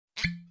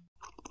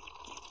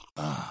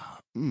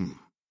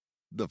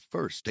The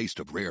first taste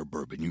of rare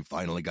bourbon you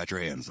finally got your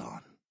hands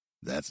on.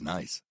 That's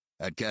nice.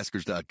 At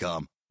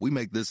Caskers.com, we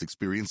make this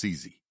experience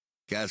easy.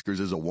 Caskers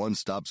is a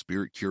one-stop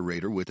spirit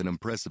curator with an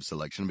impressive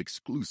selection of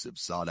exclusive,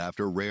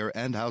 sought-after, rare,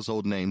 and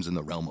household names in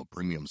the realm of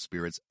premium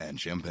spirits and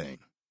champagne.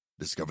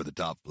 Discover the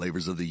top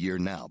flavors of the year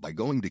now by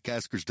going to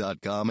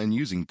Caskers.com and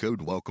using code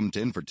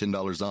WELCOME10 for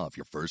 $10 off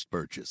your first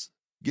purchase.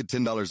 Get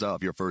 $10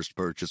 off your first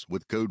purchase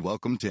with code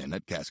WELCOME10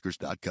 at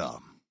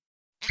Caskers.com.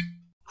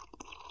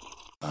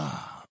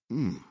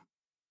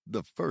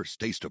 The first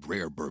taste of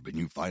rare bourbon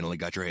you finally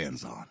got your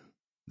hands on.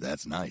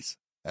 That's nice.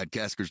 At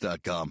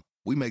Caskers.com,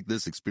 we make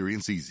this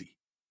experience easy.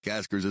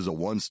 Caskers is a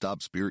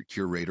one-stop spirit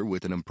curator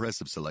with an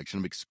impressive selection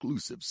of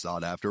exclusive,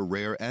 sought-after,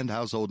 rare, and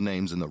household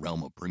names in the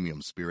realm of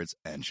premium spirits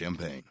and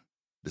champagne.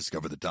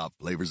 Discover the top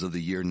flavors of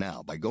the year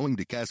now by going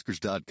to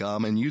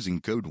Caskers.com and using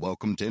code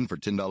WELCOME10 for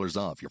 $10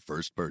 off your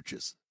first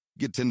purchase.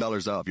 Get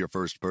 $10 off your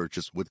first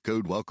purchase with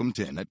code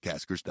WELCOME10 at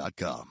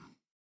Caskers.com.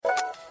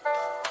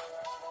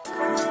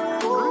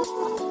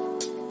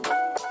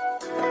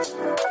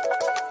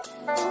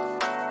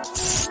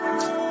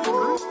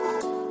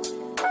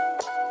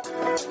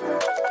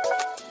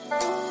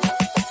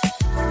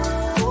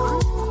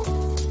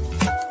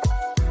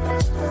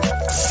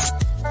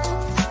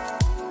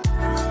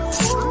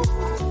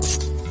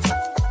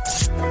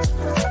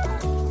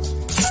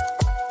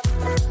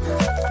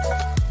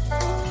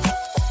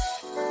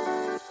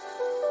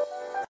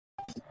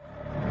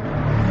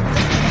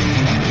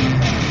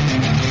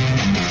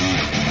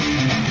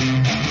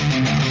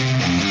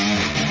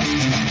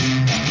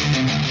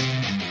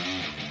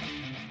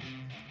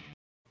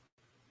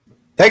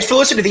 Thanks for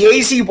listening to the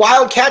AZ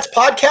Wildcats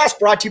Podcast,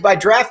 brought to you by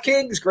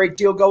DraftKings. Great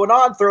deal going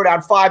on. Throw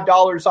down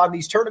 $5 on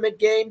these tournament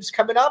games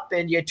coming up,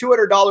 and you get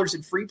 $200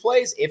 in free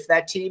plays if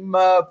that team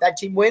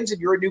wins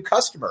and you're a new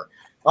customer.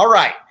 All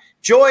right.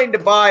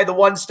 Joined by the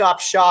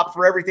one-stop shop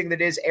for everything that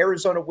is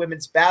Arizona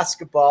women's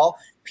basketball,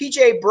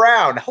 PJ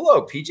Brown.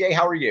 Hello, PJ.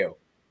 How are you?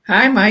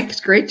 Hi, Mike.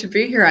 It's great to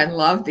be here. I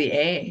love the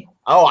A.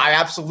 Oh, I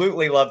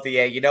absolutely love the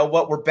A. You know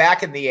what? We're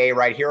back in the A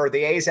right here, or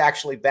the A is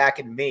actually back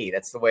in me.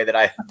 That's the way that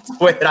I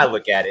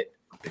look at it.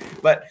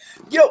 But,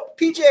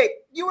 PJ,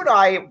 you and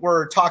I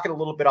were talking a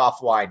little bit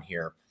offline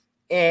here,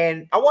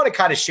 and I want to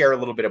kind of share a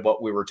little bit of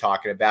what we were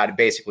talking about and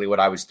basically what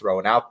I was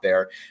throwing out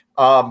there.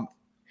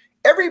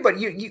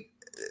 Everybody,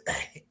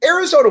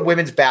 Arizona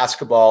women's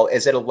basketball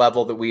is at a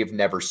level that we have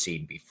never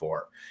seen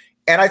before.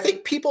 And I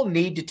think people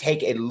need to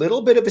take a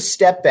little bit of a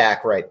step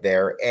back right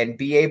there and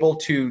be able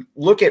to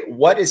look at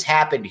what has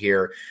happened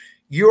here.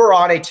 You're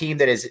on a team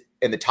that is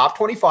in the top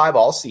 25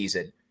 all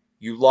season.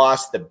 You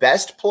lost the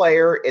best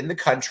player in the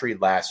country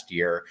last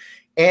year.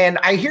 And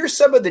I hear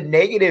some of the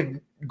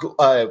negative,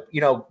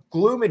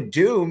 gloom and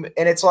doom.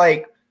 And it's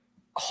like,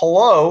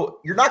 hello,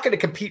 you're not going to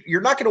compete.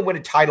 You're not going to win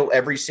a title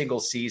every single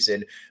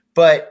season.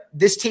 But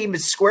this team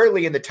is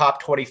squarely in the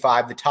top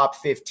 25, the top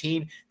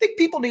 15. I think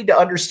people need to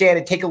understand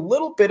and take a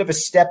little bit of a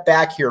step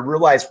back here and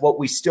realize what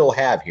we still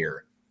have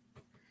here.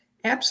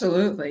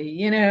 Absolutely.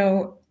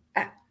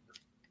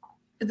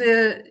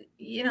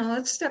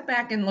 Let's step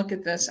back and look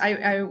at this.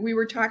 We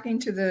were talking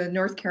to the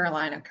North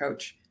Carolina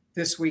coach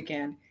this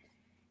weekend,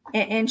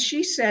 and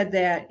she said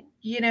that,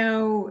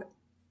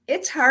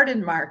 it's hard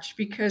in March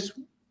because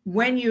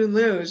when you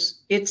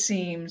lose, it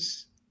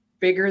seems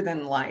bigger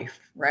than life,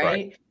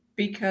 right?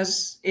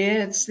 Because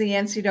it's the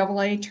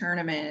NCAA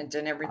tournament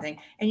and everything.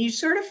 And you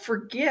sort of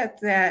forget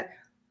that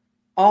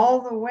all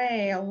the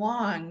way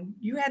along,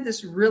 you had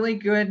this really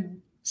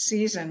good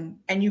season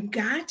and you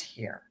got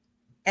here.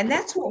 And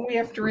that's what we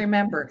have to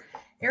remember.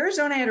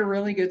 Arizona had a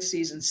really good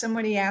season.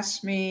 Somebody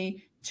asked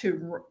me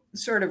to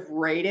sort of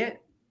rate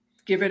it,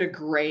 give it a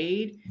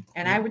grade,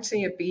 and I would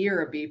say a B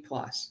or a B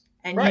plus.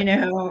 And,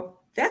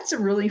 that's a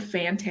really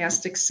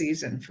fantastic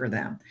season for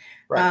them.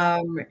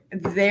 Right.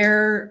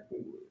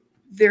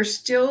 They're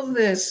still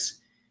this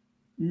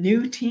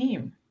new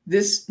team,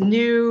 this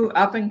new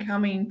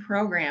up-and-coming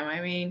program. I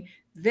mean,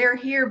 they're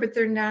here, but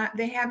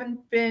they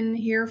haven't been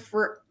here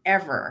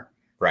forever,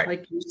 right?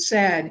 Like you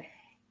said.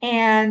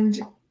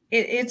 And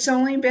it's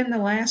only been the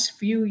last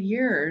few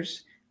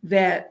years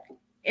that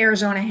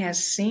Arizona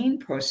has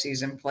seen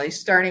postseason play,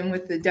 starting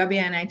with the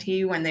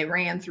WNIT when they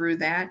ran through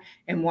that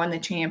and won the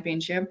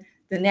championship.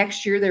 The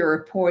next year they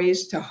were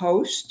poised to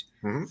host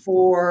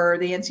for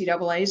the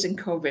NCAAs and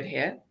COVID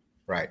hit.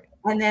 Right.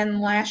 And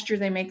then last year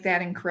they make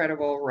that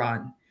incredible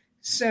run.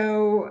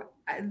 So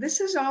this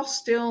is all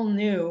still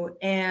new.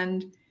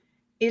 And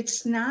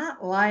it's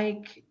not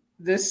like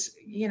this,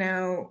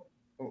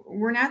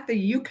 we're not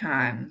the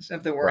UConns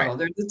of the world,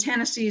 right, or the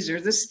Tennessees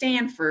or the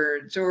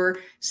Stanfords or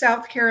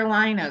South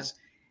Carolinas.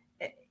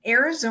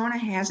 Arizona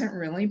hasn't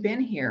really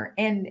been here.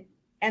 And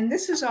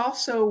this is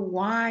also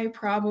why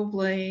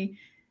probably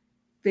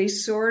they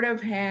sort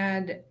of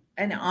had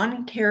an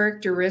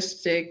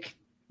uncharacteristic,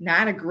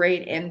 not a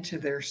great end to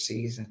their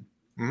season.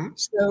 Mm-hmm.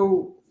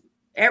 So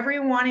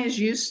everyone is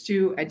used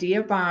to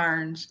Adia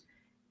Barnes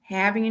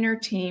having her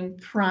team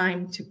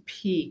primed to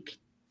peak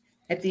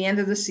at the end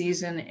of the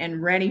season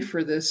and ready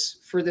for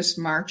this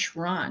March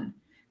run,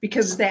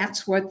 because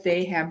that's what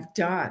they have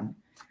done.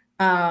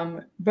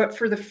 But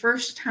for the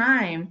first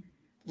time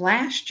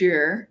last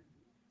year,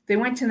 they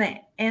went to the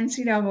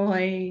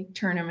NCAA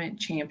tournament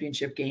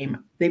championship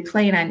game. They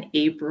played on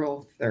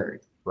April 3rd.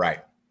 Right.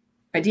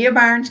 Adia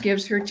Barnes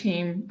gives her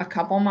team a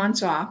couple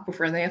months off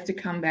before they have to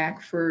come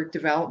back for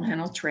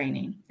developmental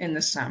training in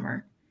the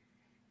summer.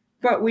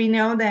 But we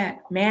know that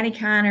Maddie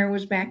Connor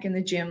was back in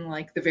the gym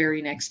like the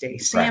very next day.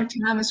 Sam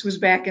Thomas was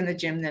back in the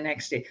gym the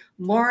next day.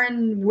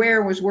 Lauren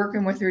Ware was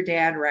working with her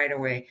dad right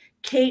away.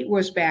 Kate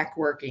was back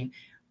working.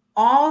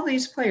 All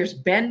these players,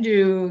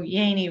 Bendu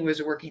Yaney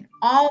was working.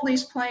 All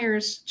these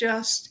players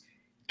just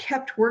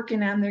kept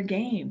working on their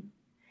game.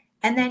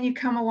 And then you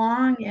come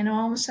along and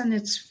all of a sudden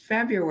it's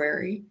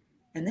February,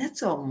 and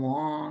that's a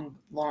long,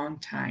 long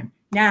time.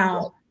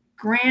 Now,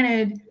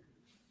 granted,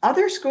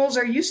 other schools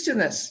are used to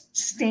this.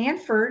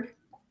 Stanford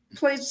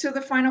plays to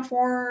the Final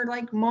Four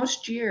like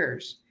most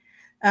years.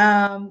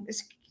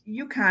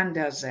 UConn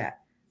does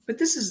that. But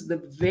this is the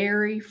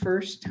very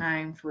first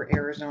time for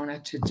Arizona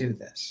to do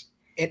this.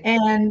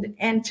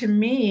 And to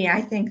me,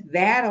 I think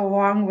that,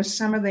 along with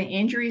some of the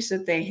injuries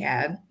that they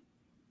had,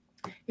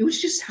 it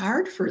was just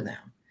hard for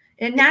them.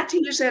 And not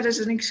to use that as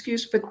an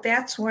excuse, but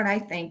that's what I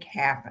think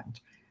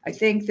happened. I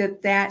think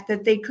that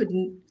they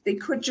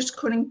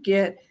couldn't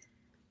get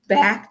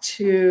back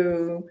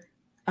to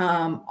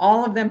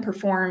all of them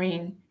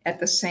performing at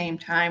the same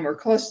time or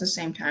close to the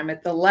same time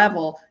at the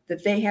level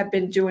that they have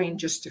been doing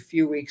just a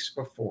few weeks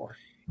before.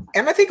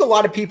 And I think a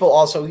lot of people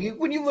also,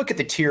 when you look at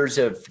the tiers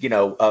of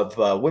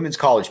women's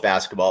college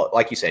basketball,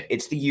 like you said,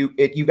 it's you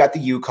got the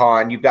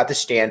UConn, you've got the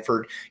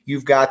Stanford,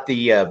 you've got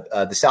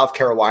the South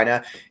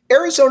Carolina.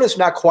 Arizona's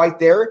not quite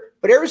there,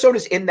 but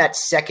Arizona's in that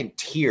second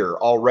tier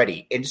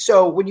already. And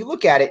so when you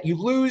look at it, you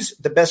lose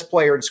the best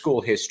player in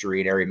school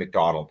history in Ari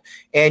McDonald,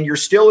 and you're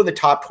still in the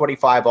top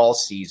 25 all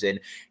season.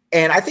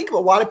 And I think a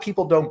lot of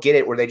people don't get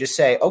it, where they just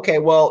say, okay,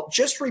 well,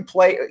 just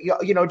replay,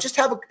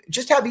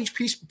 just have each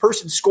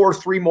person score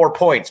 3 more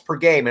points per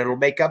game and it'll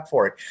make up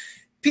for it.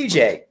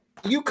 PJ,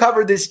 you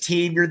cover this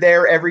team. You're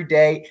there every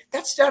day.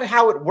 That's not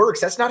how it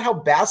works. That's not how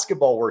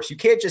basketball works. You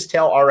can't just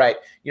tell, all right,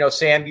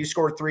 Sam, you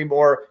scored 3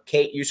 more.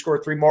 Kate, you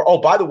scored 3 more. Oh,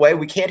 by the way,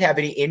 we can't have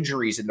any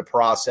injuries in the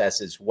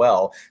process as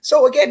well.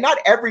 So again, not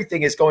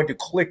everything is going to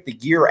click the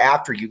gear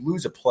after you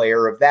lose a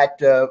player of that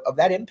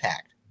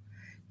impact.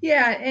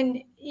 Yeah.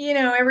 And,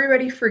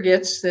 everybody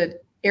forgets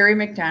that Ari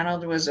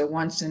McDonald was a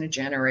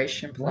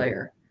once-in-a-generation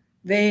player.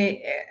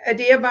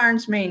 Adia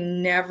Barnes may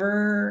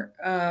never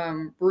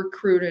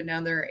recruit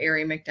another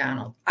Ari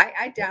McDonald.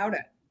 I doubt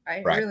it. I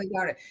really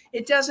doubt it.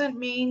 It doesn't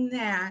mean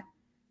that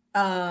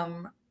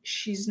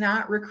she's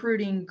not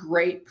recruiting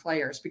great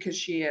players, because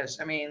she is.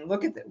 I mean,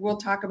 we'll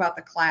talk about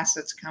the class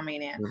that's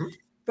coming in. Mm-hmm.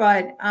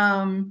 But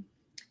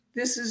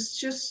this is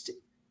just,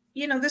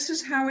 this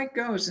is how it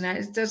goes. And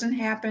it doesn't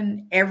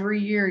happen every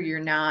year. You're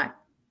not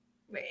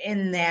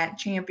in that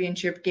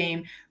championship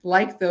game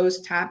like those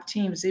top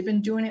teams. They've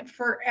been doing it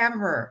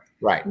forever.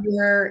 Right.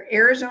 Where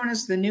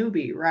Arizona's the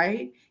newbie,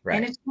 right?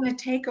 And it's going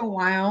to take a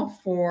while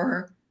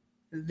for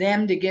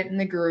them to get in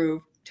the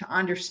groove, to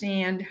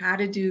understand how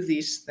to do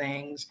these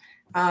things.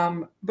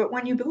 But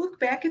when you look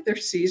back at their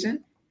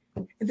season,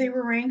 they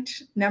were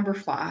ranked number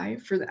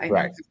 5 for think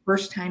the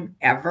first time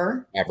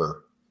ever.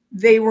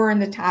 They were in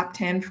the top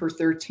 10 for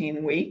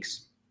 13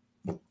 weeks,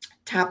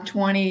 top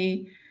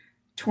 20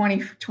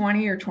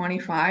 or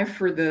 25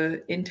 for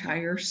the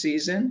entire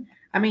season.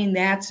 I mean,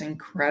 that's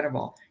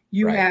incredible.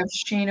 You have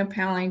Shayna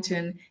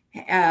Pellington,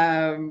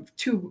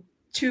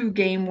 2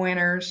 game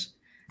winners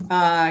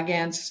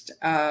against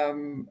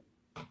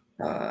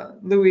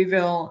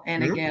Louisville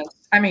and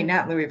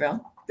not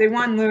Louisville. They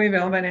won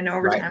Louisville, but in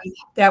overtime.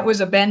 That was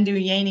a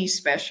Bendu Yaney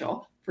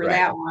special for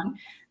that one.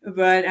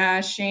 But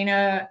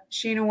Shayna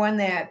won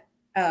that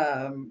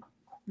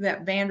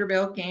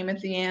Vanderbilt game at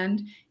the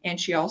end, and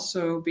she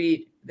also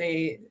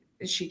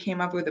she came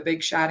up with a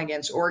big shot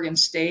against Oregon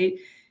State.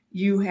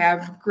 You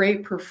have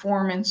great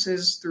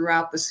performances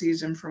throughout the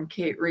season from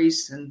Kate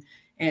Reese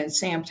and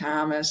Sam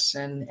Thomas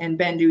and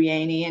Bendu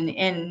Yaney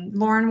and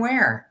Lauren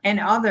Ware and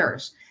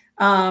others.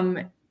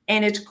 And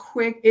it's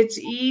quick. It's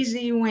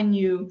easy when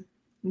you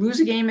lose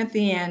a game at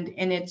the end,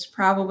 and it's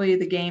probably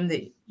the game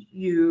that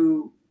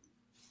you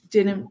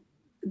didn't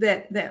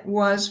that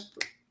was,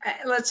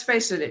 let's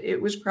face it,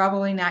 it was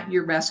probably not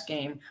your best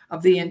game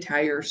of the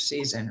entire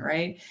season,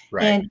 right?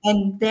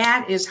 And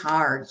that is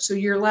hard. So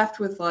you're left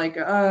with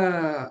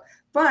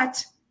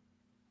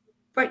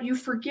but you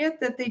forget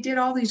that they did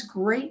all these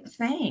great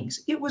things.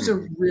 It was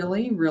a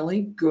really,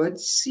 really good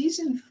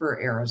season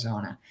for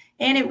Arizona.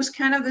 And it was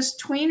kind of this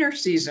tweener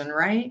season,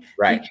 right?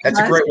 Right. That's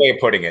a great way of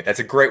putting it.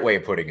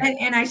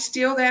 And I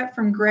steal that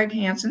from Greg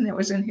Hansen that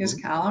was in his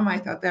column. I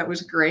thought that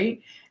was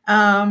great.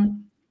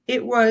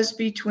 It was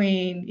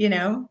between,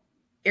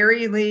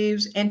 Ari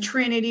leaves and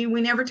Trinity. We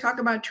never talk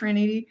about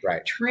Trinity.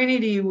 Right.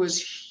 Trinity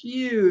was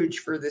huge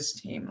for this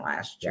team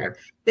last year.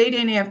 They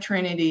didn't have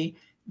Trinity.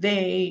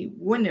 They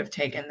wouldn't have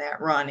taken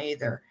that run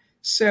either.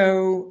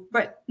 So,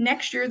 but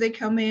next year they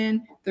come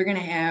in, they're going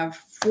to have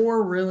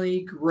 4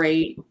 really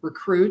great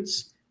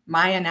recruits.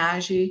 Maya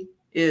Naji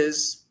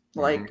is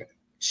like,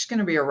 she's going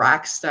to be a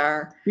rock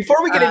star.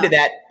 Before we get into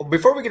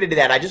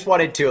that, I just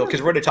wanted to,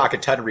 because we're going to talk a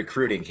ton of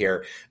recruiting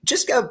here.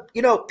 Just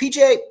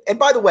PJ. And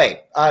by the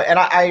way, and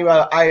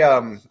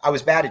I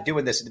was bad at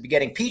doing this at the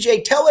beginning.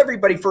 PJ, tell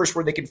everybody first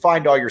where they can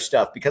find all your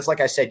stuff, because,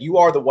 like I said, you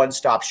are the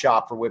one-stop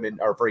shop for women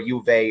or for U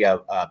of A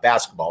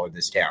basketball in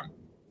this town.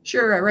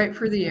 Sure, I write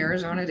for the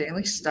Arizona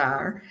Daily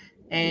Star,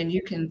 and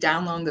you can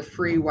download the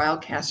free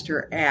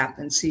Wildcaster app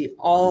and see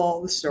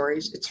all the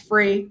stories. It's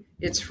free.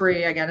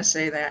 I got to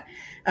say that.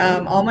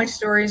 All my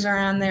stories are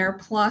on there.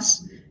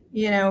 Plus,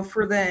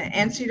 for the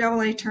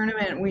NCAA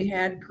tournament, we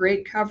had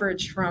great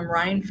coverage from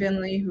Ryan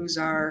Finley, who's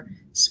our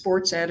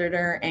sports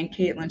editor, and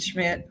Caitlin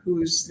Schmidt,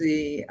 who's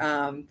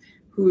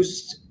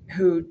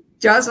who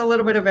does a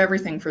little bit of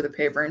everything for the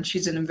paper. And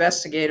she's an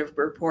investigative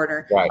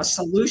reporter, a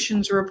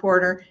solutions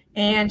reporter,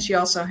 and she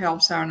also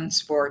helps out in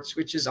sports,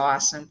 which is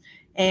awesome.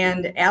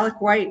 And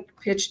Alec White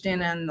pitched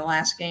in on the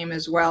last game,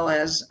 as well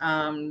as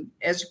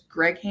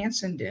Greg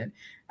Hansen did.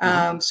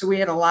 So we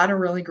had a lot of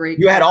really great.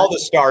 You had all the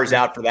stars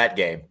out for that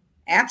game.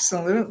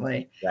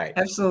 Absolutely. Right.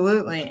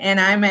 Absolutely. And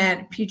I'm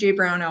at PJ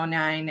Brown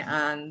 09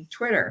 on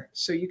Twitter.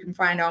 So you can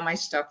find all my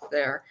stuff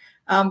there.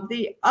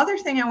 The other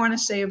thing I want to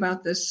say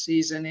about this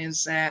season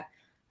is that,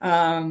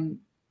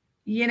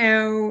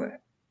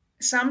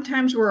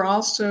 sometimes we're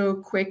also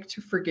quick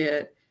to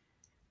forget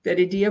that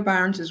Adia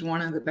Barnes is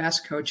one of the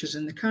best coaches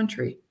in the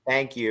country.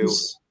 Thank you.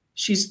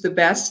 She's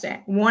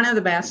one of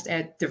the best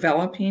at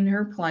developing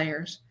her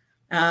players.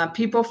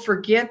 People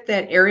forget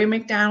that Ari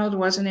McDonald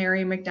wasn't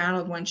Ari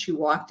McDonald when she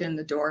walked in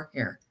the door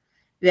here.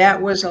 That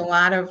was a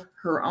lot of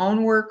her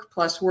own work,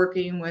 plus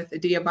working with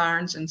Adia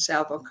Barnes and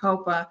Salvo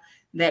Copa,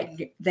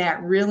 that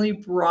really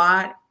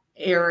brought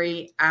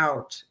Ari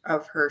out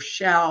of her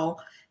shell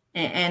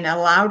and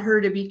allowed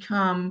her to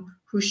become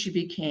who she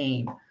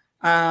became.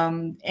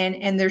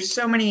 And there's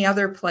so many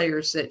other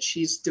players that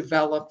she's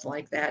developed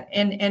like that.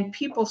 And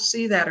people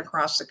see that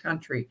across the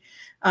country.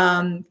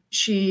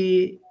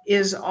 She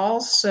is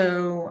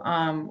also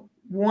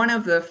one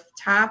of the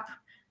top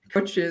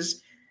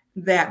coaches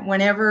that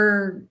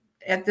whenever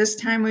at this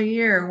time of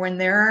year, when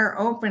there are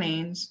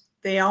openings,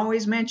 they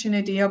always mention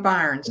Adia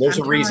Barnes. There's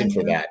a reason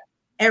for that.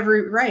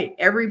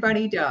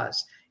 Everybody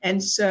does.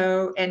 And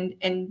so, and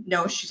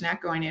no, she's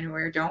not going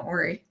anywhere. Don't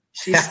worry.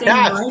 She's staying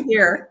right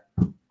here.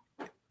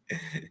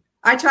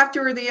 I talked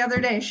to her the other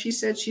day. She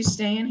said she's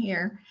staying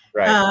here.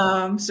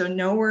 Right. So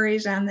no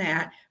worries on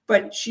that.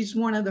 But she's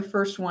one of the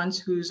first ones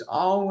who's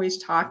always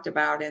talked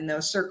about in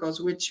those circles,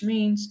 which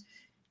means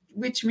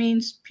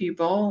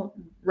people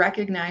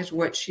recognize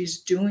what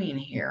she's doing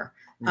here.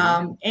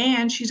 Mm-hmm.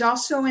 And she's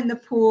also in the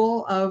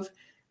pool of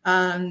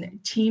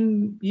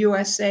Team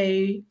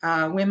USA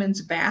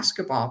women's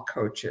basketball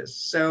coaches.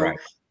 So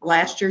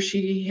last year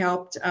she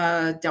helped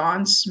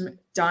Dawn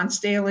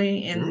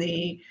Staley in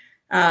the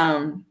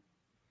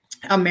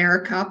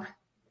AmeriCup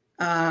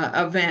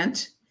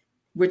event,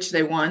 which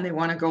they won. They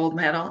won a gold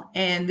medal.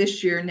 And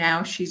this year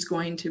now she's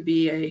going to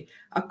be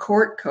a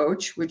court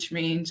coach, which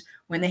means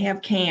when they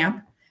have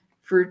camp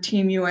for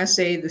Team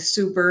USA, the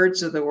Sue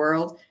Birds of the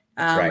world,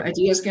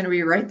 Adia's going to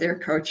be right there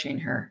coaching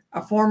her.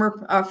 A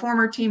former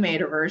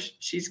teammate of hers,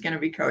 she's going to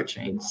be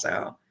coaching.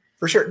 So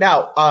for sure.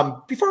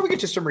 Now, before we get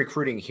to some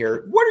recruiting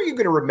here, what are you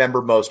going to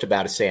remember most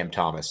about a Sam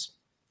Thomas?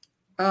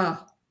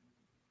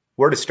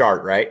 Where to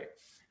start, right?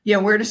 Yeah,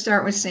 where to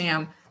start with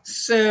Sam.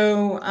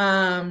 So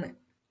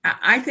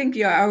I think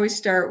I always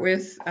start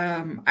with,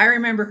 I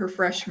remember her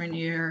freshman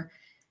year,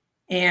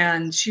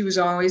 and she was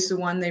always the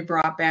one they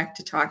brought back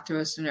to talk to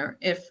us. And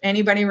if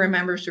anybody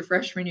remembers her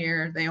freshman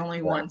year, they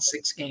only won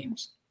 6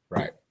 games.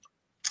 Right.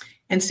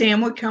 And Sam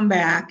would come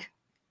back,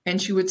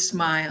 and she would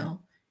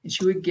smile, and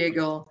she would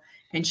giggle,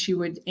 and she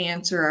would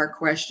answer our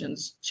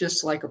questions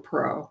just like a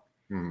pro.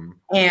 Mm.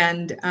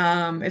 And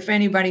if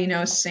anybody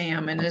knows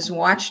Sam and has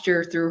watched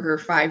her through her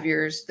 5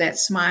 years, that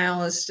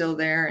smile is still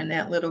there, and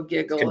that little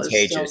giggle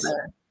is still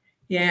there.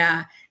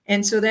 Yeah.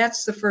 And so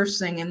that's the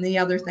first thing. And the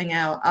other thing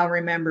I'll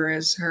remember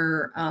is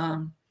her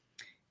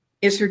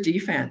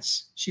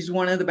defense. She's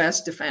one of the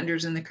best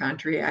defenders in the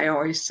country. I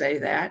always say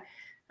that.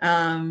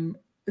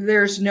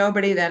 There's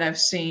nobody that I've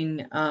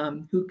seen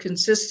who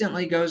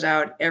consistently goes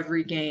out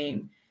every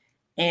game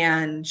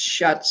and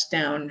shuts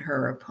down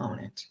her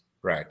opponent.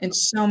 Right. In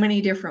so many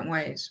different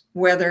ways,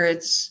 whether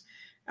it's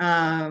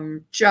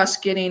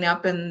just getting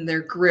up in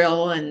their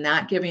grill and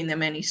not giving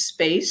them any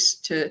space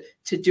to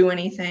do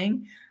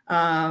anything,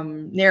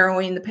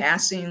 narrowing the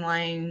passing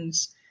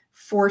lanes,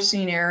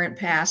 forcing errant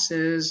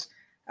passes,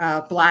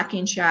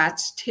 blocking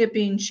shots,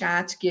 tipping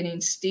shots, getting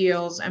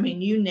steals. I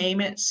mean, you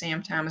name it,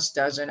 Sam Thomas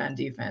does it on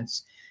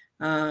defense.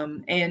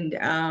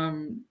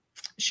 And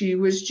she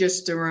was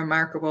just a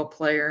remarkable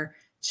player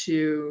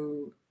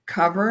to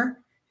cover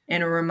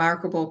and a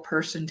remarkable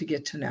person to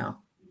get to know.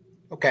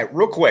 Okay,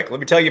 real quick, let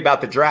me tell you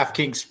about the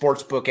DraftKings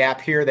Sportsbook app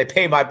here. They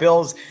pay my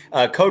bills,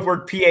 code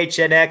word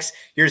PHNX.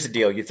 Here's the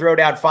deal. You throw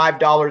down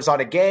 $5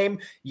 on a game,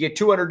 you get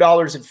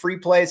 $200 in free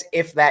plays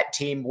if that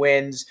team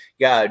wins.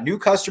 New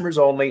customers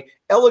only.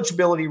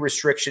 Eligibility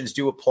restrictions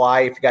do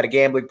apply. If you got a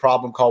gambling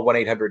problem, call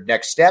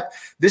 1-800-NEXT-STEP.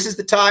 This is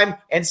the time.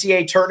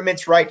 NCAA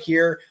tournaments right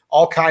here.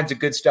 All kinds of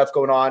good stuff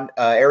going on.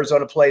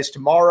 Arizona plays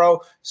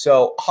tomorrow,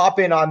 so hop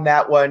in on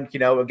that one.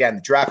 Again,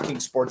 the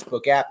DraftKings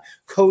Sportsbook app,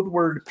 code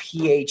word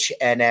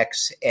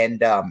PHNX.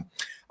 And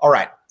all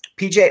right,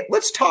 PJ,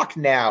 let's talk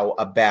now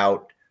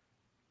about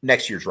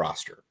next year's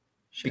roster.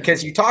 Sure.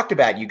 Because you talked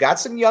about you got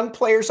some young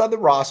players on the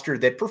roster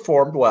that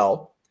performed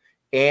well,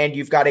 and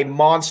you've got a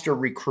monster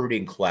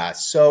recruiting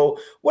class. So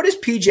what is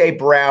PJ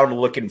Brown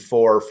looking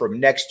for from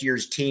next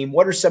year's team?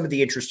 What are some of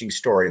the interesting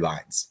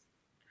storylines?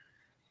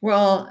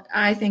 Well,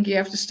 I think you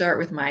have to start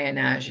with Maya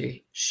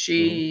Nagy.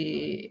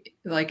 She,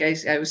 like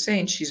I was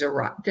saying, she's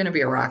going to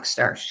be a rock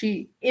star.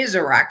 She is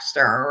a rock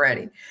star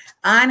already,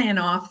 on and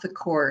off the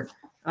court.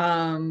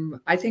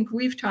 I think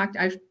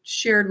I've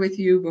shared with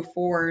you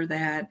before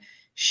that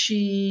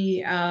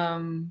she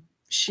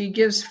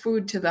gives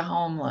food to the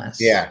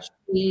homeless. Yeah.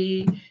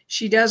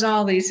 She does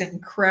all these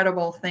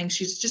incredible things.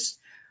 She's just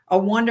a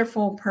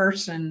wonderful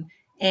person.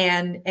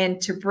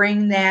 And to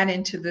bring that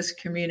into this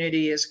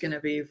community is going to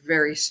be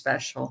very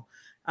special.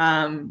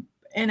 And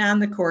on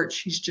the court,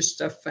 she's just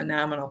a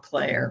phenomenal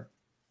player.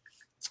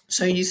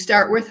 So you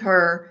start with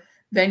her.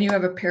 Then you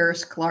have a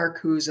Paris Clark,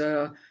 who's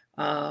a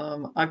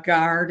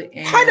guard.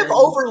 And kind of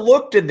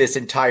overlooked in this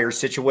entire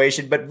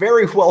situation, but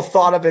very well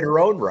thought of in her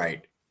own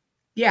right.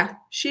 Yeah,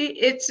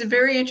 it's a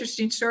very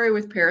interesting story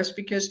with Paris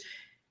because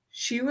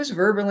she was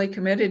verbally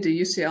committed to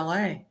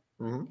UCLA.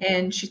 Mm-hmm.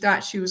 And she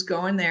thought she was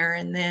going there.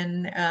 And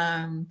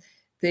then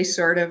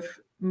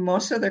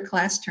most of their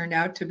class turned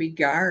out to be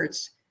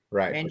guards.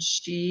 Right. And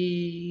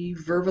she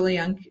verbally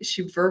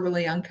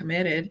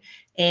uncommitted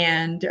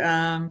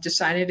and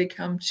decided to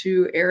come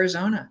to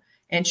Arizona.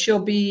 And she'll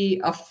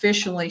be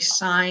officially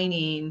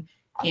signing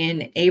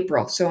in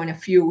April. So in a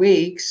few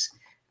weeks.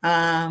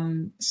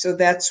 So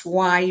that's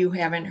why you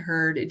haven't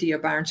heard Adia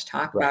Barnes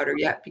talk about her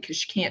yet, because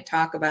she can't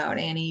talk about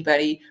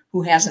anybody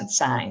who hasn't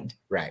signed.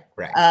 Right.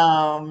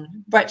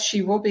 But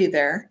she will be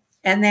there.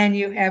 And then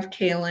you have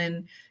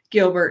Kaylin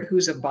Gilbert,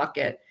 who's a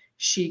bucket.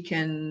 She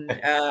can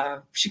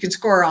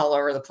score all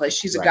over the place.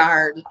 She's a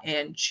guard,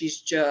 and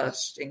she's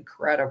just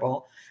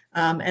incredible.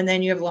 And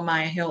then you have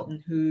Lamaya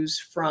Hilton, who's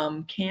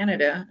from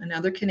Canada,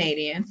 another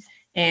Canadian.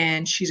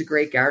 And she's a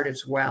great guard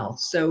as well.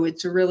 So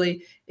it's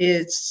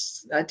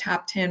a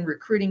top 10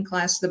 recruiting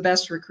class, the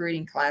best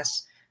recruiting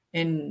class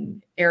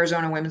in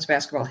Arizona women's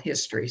basketball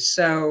history.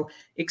 So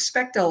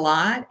expect a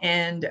lot.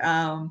 And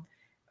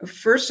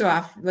first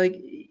off,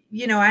 I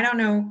don't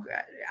know,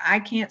 I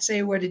can't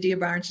say what Adia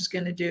Barnes is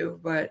going to do,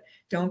 but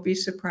don't be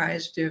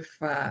surprised if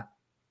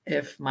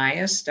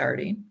Maya's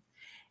starting,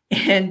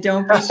 and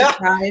don't be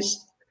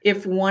surprised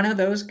if one of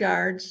those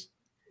guards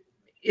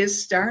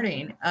is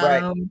starting.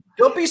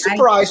 Don't be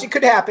surprised. It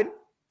could happen.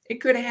 It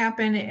could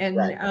happen.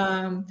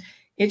 And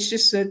it's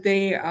just that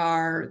they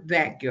are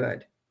that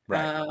good.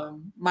 Right.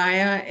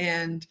 Maya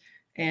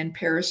and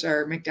Paris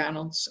are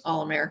McDonald's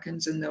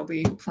All-Americans, and they'll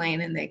be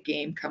playing in that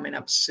game coming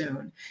up soon.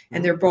 Mm-hmm.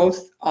 And they're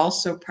both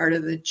also part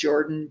of the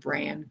Jordan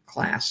Brand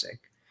Classic.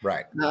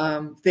 Right.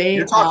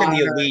 You're talking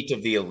the elite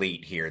of the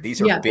elite here.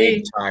 These are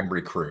big-time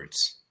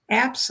recruits.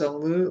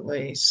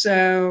 Absolutely.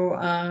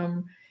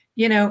 So,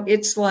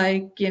 it's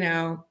like,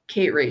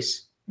 Kate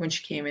Reese, when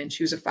she came in,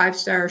 she was a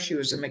 5-star. She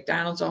was a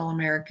McDonald's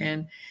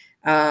All-American.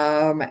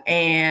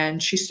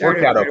 And she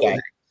started worked out okay.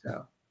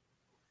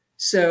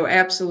 So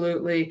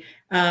absolutely.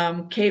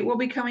 Kate will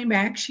be coming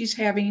back. She's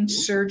having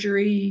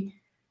surgery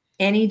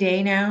any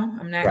day now.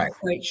 I'm not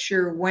quite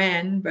sure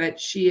when, but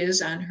she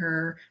is on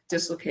her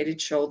dislocated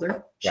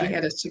shoulder. She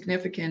had a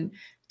significant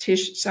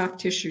soft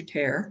tissue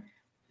tear.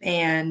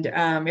 And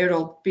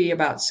it'll be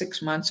about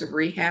 6 months of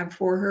rehab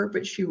for her,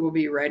 but she will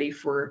be ready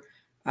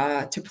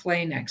to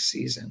play next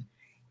season.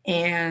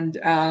 And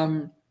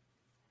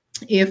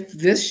if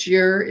this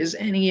year is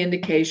any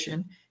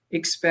indication,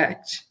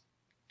 expect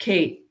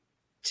Kate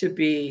to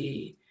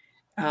be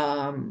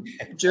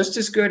just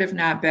as good, if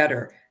not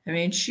better. I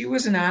mean, she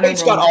was an honorable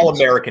Kate's got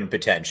All-American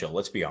potential,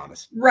 let's be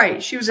honest.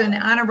 Right. She was an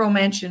honorable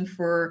mention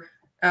for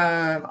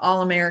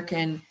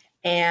All-American.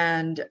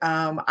 And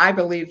I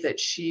believe that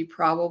she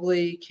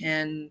probably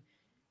can,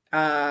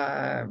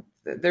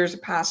 there's a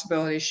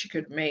possibility she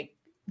could make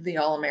the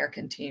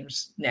All-American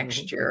teams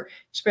next year,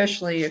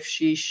 especially if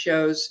she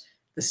shows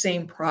the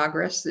same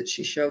progress that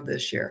she showed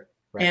this year.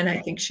 Right. And I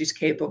think she's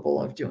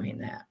capable of doing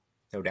that.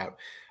 No doubt.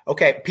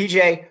 Okay,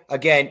 PJ,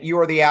 again, you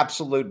are the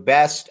absolute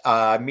best.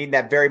 I mean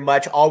that very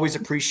much. Always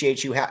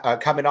appreciate you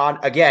coming on.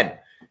 Again,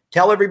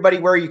 tell everybody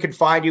where you can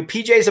find you.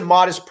 PJ's a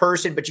modest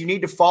person, but you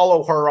need to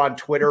follow her on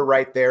Twitter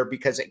right there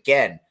because,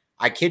 again,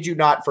 I kid you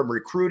not, from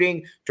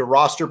recruiting to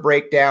roster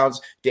breakdowns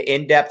to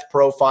in-depth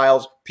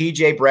profiles,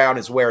 PJ Brown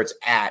is where it's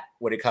at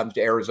when it comes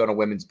to Arizona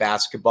women's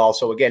basketball.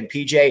 So, again,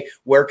 PJ,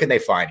 where can they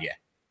find you?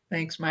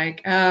 Thanks,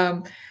 Mike.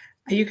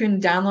 You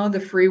can download the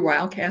free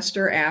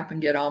Wildcaster app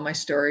and get all my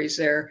stories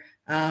there.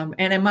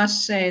 And I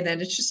must say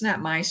that it's just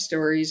not my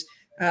stories.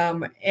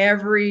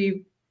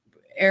 Every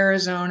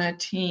Arizona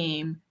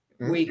team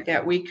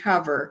that we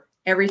cover,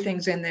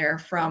 everything's in there.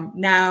 From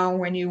now,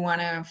 when you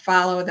want to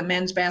follow the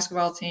men's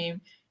basketball team,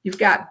 you've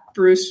got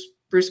Bruce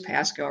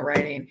Pascoe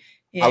writing.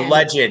 A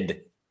legend.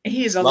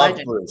 He's a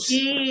legend. Bruce.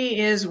 He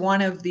is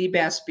one of the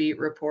best beat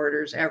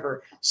reporters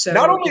ever. So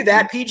not only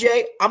that,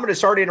 PJ, I'm going to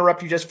start to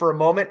interrupt you just for a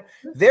moment.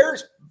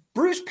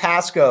 Bruce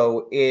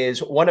Pascoe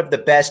is one of the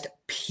best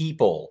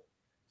people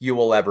you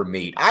will ever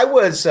meet. I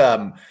was,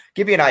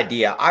 give you an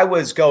idea. I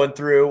was going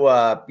through,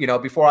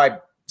 before I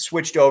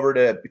switched over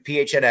to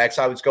PHNX,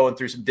 I was going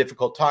through some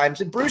difficult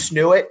times, and Bruce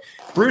knew it.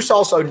 Bruce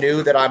also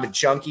knew that I'm a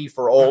junkie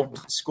for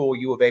old school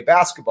U of A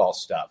basketball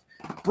stuff.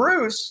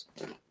 Bruce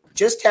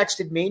just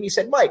texted me and he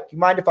said, Mike,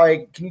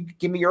 can you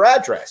give me your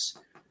address?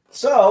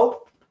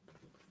 So,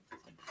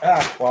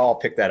 I'll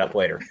pick that up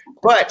later.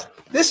 But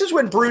this is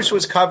when Bruce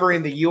was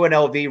covering the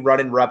UNLV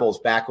Running Rebels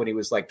back when he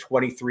was like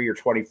 23 or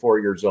 24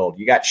 years old.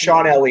 You got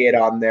Sean Elliott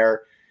on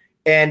there,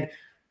 and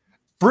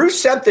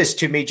Bruce sent this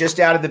to me just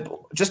out of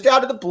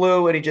the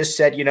blue, and he just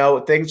said,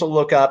 things will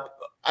look up.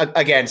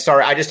 Again,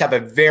 sorry, I just have a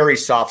very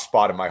soft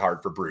spot in my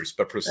heart for Bruce,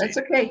 but proceed. That's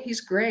okay.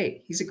 He's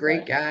great. He's a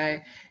great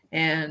guy,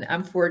 and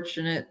I'm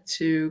fortunate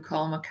to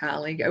call him a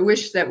colleague. I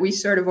wish that we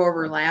sort of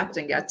overlapped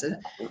and got to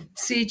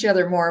see each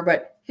other more,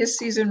 but his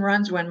season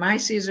runs when my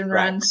season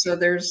runs, so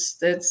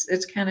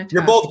it's kind of tough.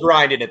 You're both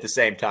grinding at the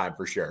same time,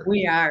 for sure.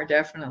 We are,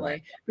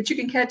 definitely. But you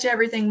can catch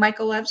everything.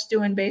 Michael Leff's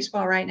doing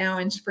baseball right now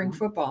in spring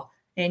football,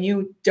 and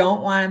you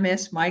don't want to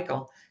miss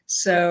Michael.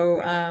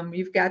 So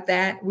you've got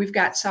that. We've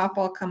got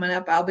softball coming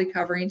up. I'll be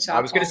covering softball.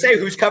 I was going to say,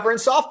 who's covering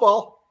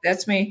softball?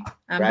 That's me.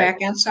 I'm back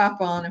on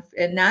softball,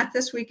 and not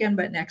this weekend,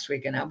 but next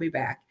weekend I'll be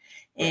back.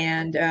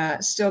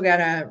 And still got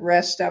to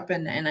rest up,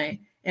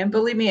 and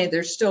believe me,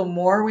 there's still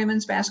more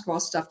women's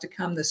basketball stuff to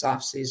come this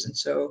offseason.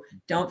 So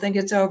don't think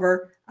it's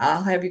over.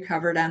 I'll have you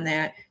covered on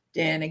that.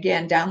 And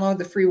again, download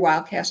the free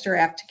Wildcaster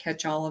app to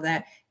catch all of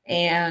that,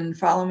 and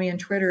follow me on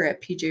Twitter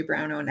at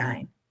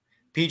PJBrown09.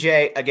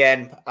 PJ,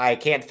 again, I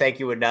can't thank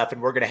you enough,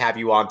 and we're going to have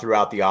you on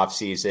throughout the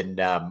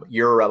offseason.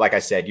 You're, like I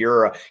said,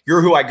 you're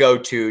who I go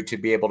to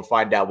be able to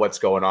find out what's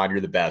going on. You're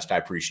the best. I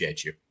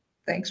appreciate you.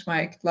 Thanks,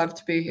 Mike. Love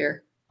to be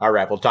here. All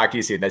right. We'll talk to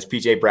you soon. That's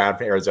PJ Brown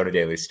from Arizona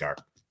Daily Star.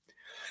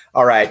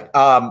 All right.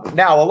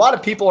 Now, a lot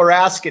of people are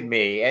asking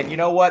me, and you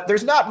know what?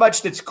 There's not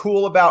much that's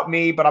cool about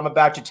me, but I'm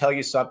about to tell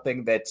you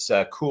something that's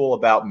cool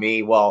about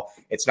me. Well,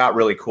 it's not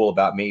really cool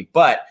about me,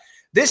 but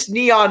this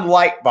neon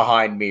light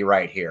behind me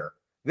right here,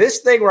 this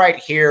thing right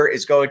here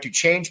is going to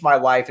change my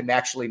life and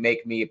actually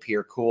make me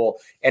appear cool.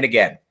 And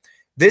again,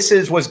 this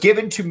was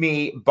given to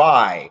me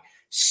by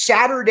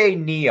Saturday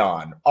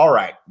Neon. All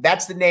right.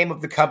 That's the name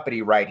of the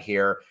company right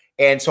here.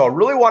 And so I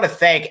really want to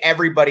thank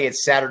everybody at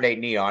Saturday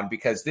Neon,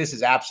 because this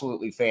is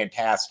absolutely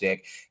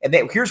fantastic. And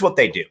here's what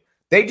they do.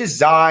 They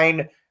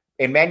design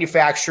and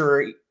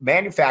manufacture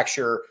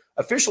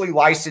officially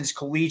licensed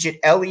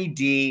collegiate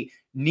LED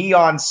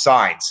neon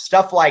signs,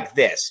 stuff like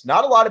this.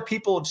 Not a lot of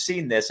people have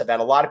seen this. I've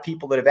had a lot of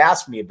people that have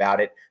asked me about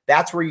it.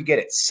 That's where you get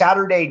it.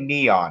 Saturday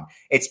Neon.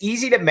 It's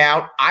easy to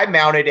mount. I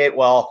mounted it,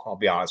 well, I'll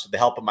be honest, with the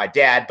help of my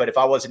dad, but if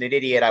I wasn't an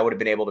idiot, I would have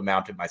been able to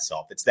mount it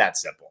myself. It's that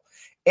simple.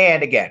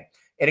 And again,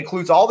 it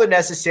includes all the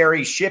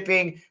necessary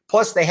shipping,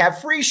 plus they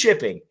have free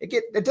shipping.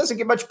 It doesn't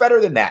get much better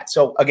than that.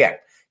 So again,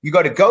 you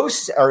go to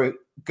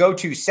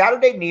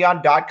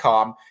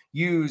SaturdayNeon.com,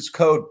 use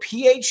code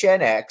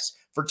PHNX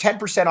for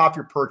 10% off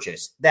your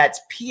purchase. That's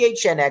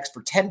PHNX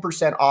for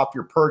 10% off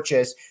your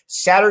purchase.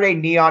 Saturday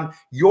Neon,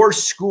 your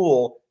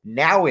school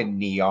now in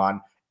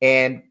neon.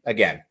 And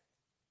again,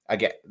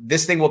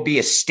 this thing will be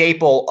a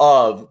staple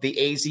of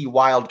the AZ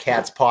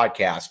Wildcats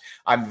podcast.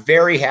 I'm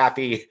very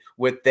happy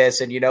with this.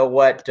 And you know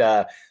what?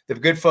 The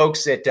good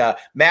folks at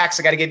Max,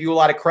 I got to give you a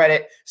lot of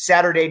credit.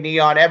 Saturday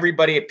Neon,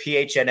 everybody at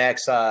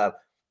PHNX,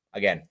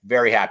 again,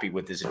 very happy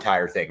with this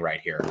entire thing right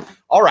here.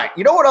 All right.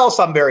 You know what else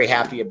I'm very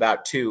happy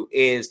about too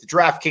is the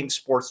DraftKings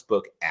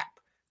Sportsbook app.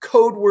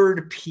 Code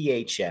word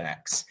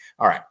PHNX.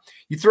 All right.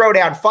 You throw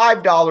down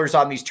 $5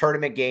 on these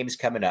tournament games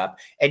coming up,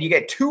 and you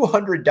get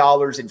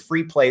 $200 in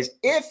free plays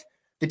if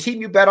the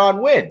team you bet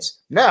on wins.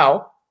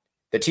 Now,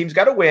 the team's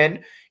got to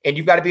win, and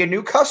you've got to be a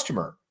new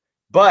customer.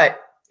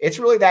 But it's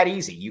really that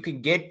easy. You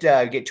can get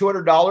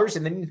 $200,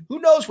 and then who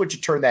knows what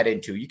you turn that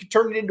into. You can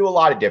turn it into a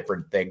lot of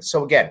different things.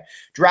 So again,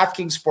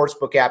 DraftKings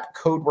Sportsbook app,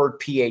 code word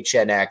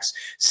PHNX.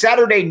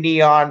 Saturday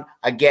Neon,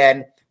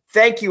 again,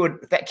 thank you.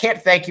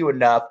 Can't thank you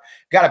enough.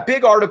 Got a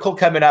big article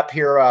coming up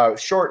here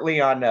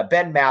shortly on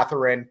Ben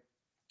Matherin. I'm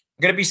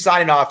going to be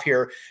signing off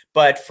here.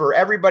 But for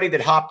everybody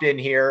that hopped in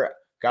here,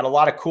 got a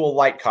lot of cool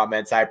light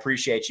comments. I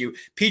appreciate you.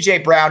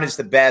 PJ Brown is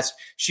the best.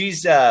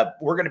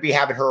 We're going to be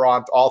having her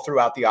on all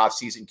throughout the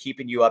offseason,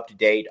 keeping you up to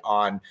date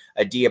on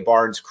Adia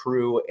Barnes'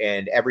 crew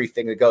and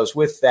everything that goes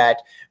with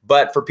that.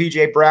 But for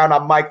PJ Brown,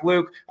 I'm Mike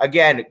Luke.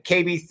 Again,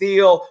 KB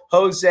Thiel,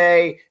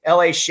 Jose,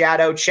 LA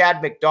Shadow,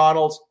 Chad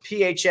McDonald's,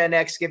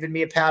 PHNX giving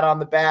me a pat on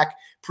the back.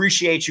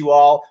 Appreciate you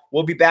all.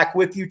 We'll be back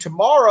with you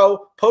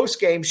tomorrow,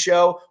 post-game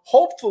show,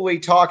 hopefully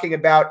talking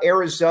about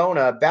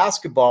Arizona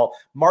basketball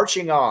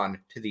marching on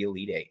to the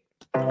Elite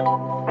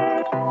Eight.